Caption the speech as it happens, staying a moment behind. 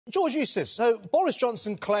George Eustace, so Boris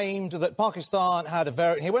Johnson claimed that Pakistan had a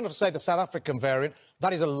variant. He went on to say the South African variant.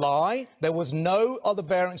 That is a lie. There was no other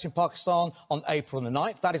variants in Pakistan on April the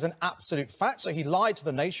 9th. That is an absolute fact. So he lied to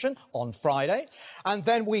the nation on Friday. And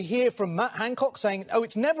then we hear from Matt Hancock saying, oh,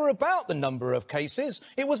 it's never about the number of cases.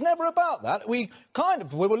 It was never about that. We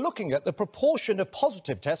were looking at the proportion of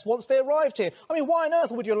positive tests once they arrived here. I mean, why on earth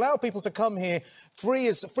would you allow people to come here free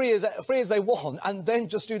as they want and then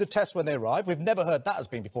just do the test when they arrive? We've never heard that has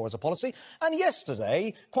been before as a policy. And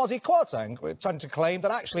yesterday, Kwasi Kwarteng were trying to claim that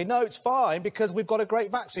actually, no, it's fine because we've got a great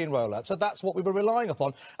vaccine rollout. So that's what we were relying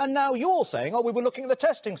upon. And now you're saying, oh, we were looking at the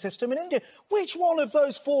testing system in India. Which one of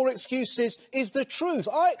those four excuses is the truth?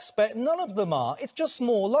 I expect none of them are. It's just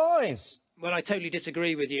more lies. Well, I totally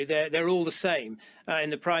disagree with you. They're all the same.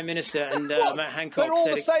 And the Prime Minister and Matt Hancock they're all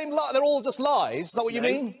the same. They're all just lies. Is that what you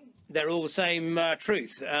mean? They're all the same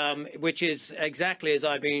truth, which is exactly as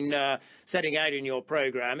I've been setting out in your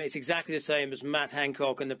programme. It's exactly the same as Matt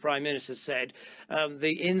Hancock and the Prime Minister said.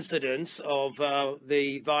 The incidence of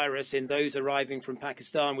the virus in those arriving from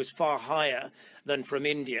Pakistan was far higher than from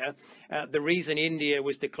India. The reason India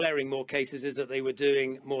was declaring more cases is that they were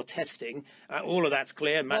doing more testing. All of that's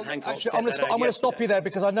clear. Matt Hancock said I'm going to stop you there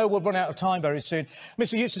because I know we'll run out of time very soon.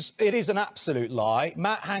 Mr. Eustace, it is an absolute lie.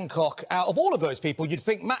 Matt Hancock, out of all of those people, you'd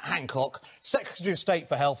think Matt Hancock, Secretary of State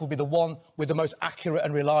for Health, would be the one with the most accurate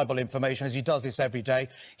and reliable information, as he does this every day.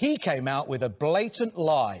 He came out with a blatant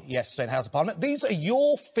lie yesterday in the House of Parliament. These are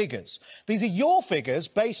your figures. These are your figures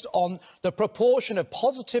based on the proportion of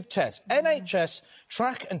positive tests. NHS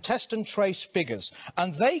track and test and trace figures,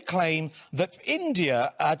 and they claim that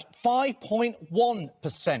India had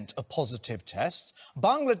 5.1% of positive tests,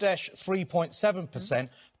 Bangladesh 3.7%,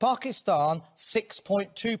 Pakistan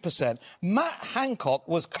 6.2%. Matt Hancock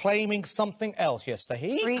was claiming something else yesterday.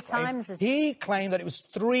 He claimed that it was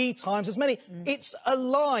 3 times as many. It's a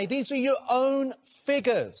lie. These are your own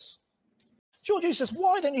figures. George Eustace,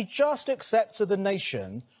 why don't you just accept to the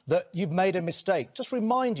nation that you've made a mistake? Just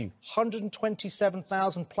remind you,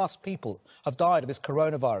 127,000 plus people have died of this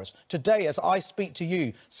coronavirus. Today, as I speak to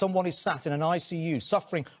you, someone is sat in an ICU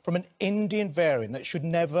suffering from an Indian variant that should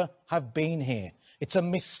never have been here. It's a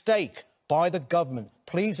mistake by the government.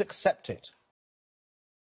 Please accept it.